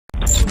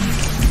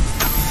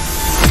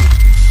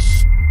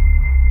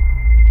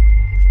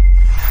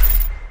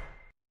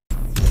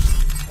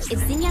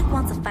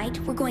fight,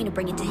 we're going to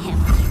bring it to him.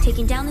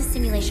 Taking down the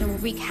simulation will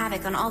wreak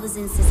havoc on all the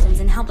Zin systems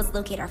and help us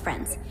locate our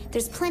friends.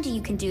 There's plenty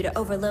you can do to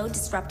overload,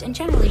 disrupt, and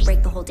generally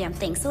break the whole damn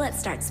thing, so let's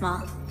start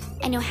small.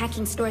 I know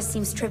hacking stores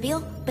seems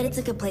trivial, but it's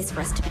a good place for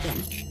us to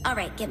begin.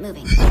 Alright, get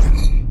moving.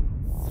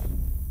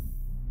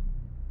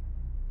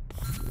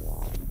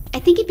 I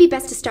think it'd be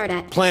best to start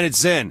at... Planet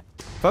Zin.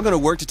 If I'm gonna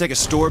work to take a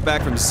store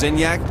back from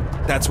Zinyak,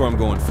 that's where I'm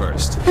going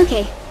first.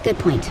 Okay, good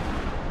point.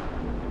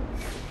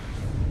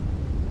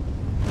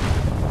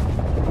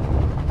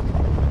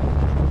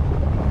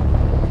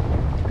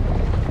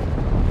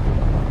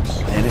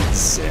 Planet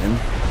Zin?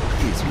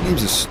 Jeez, who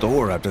names a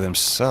store after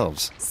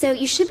themselves? So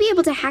you should be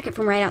able to hack it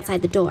from right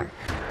outside the door.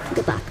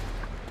 Good luck.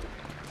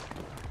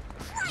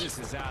 This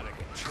is out of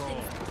control.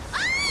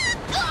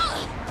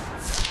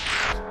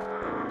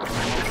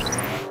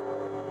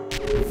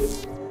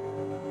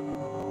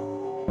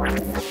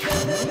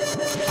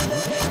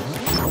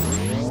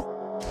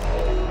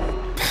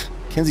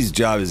 Kenzie's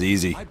job is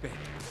easy. I bet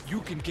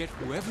you can get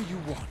whoever you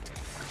want.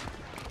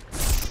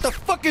 The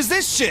fuck is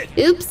this shit?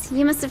 Oops,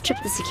 you must have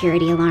tripped the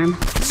security alarm.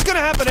 This is gonna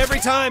happen every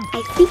time.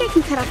 I think I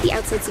can cut off the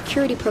outside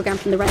security program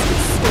from the rest of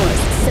the stores,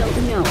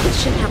 so no, it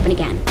shouldn't happen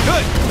again.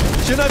 Good.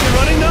 Shouldn't I be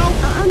running now?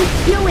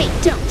 No wait,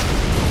 don't.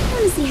 I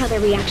want to see how their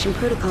reaction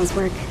protocols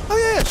work. Oh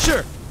yeah,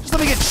 sure. Just let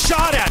me get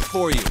shot at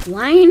for you.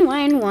 Wine,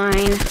 wine,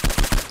 wine.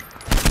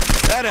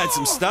 That had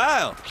some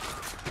style.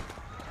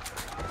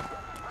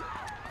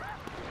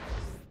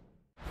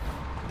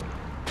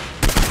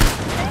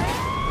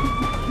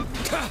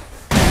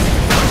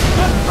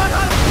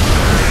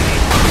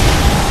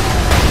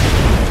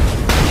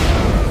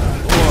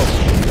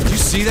 Whoa. Did you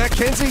see that,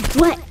 Kenzie?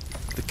 What?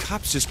 The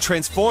cops just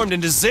transformed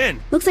into Zin.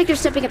 Looks like they're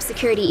stepping up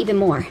security even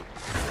more.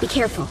 Be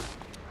careful.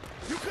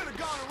 You could have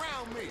gone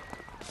around me.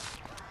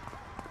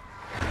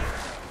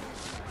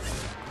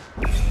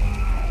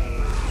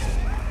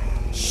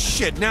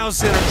 Shit, now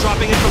Zin are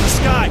dropping in from the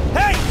sky.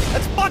 Hey,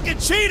 that's fucking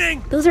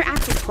cheating! Those are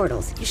access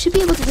portals. You should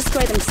be able to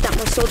destroy them to stop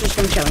more soldiers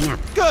from showing up.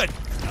 Good.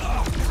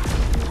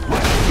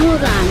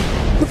 Hold on.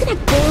 Look at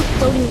that gold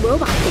floating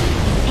robot thing.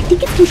 I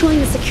think it's controlling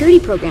the security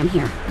program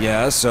here.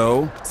 Yeah,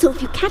 so? So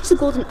if you catch the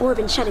golden orb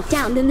and shut it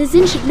down, then the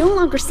Zin should no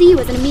longer see you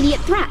as an immediate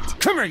threat.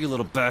 Come here, you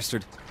little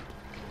bastard.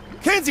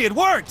 Kenzie, it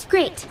worked!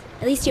 Great.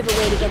 At least you have a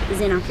way to get the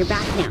Zin off your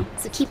back now,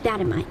 so keep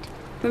that in mind.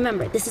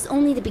 Remember, this is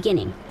only the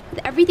beginning.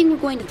 With everything we're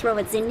going to throw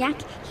at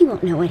Zinyak, he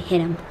won't know what hit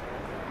him.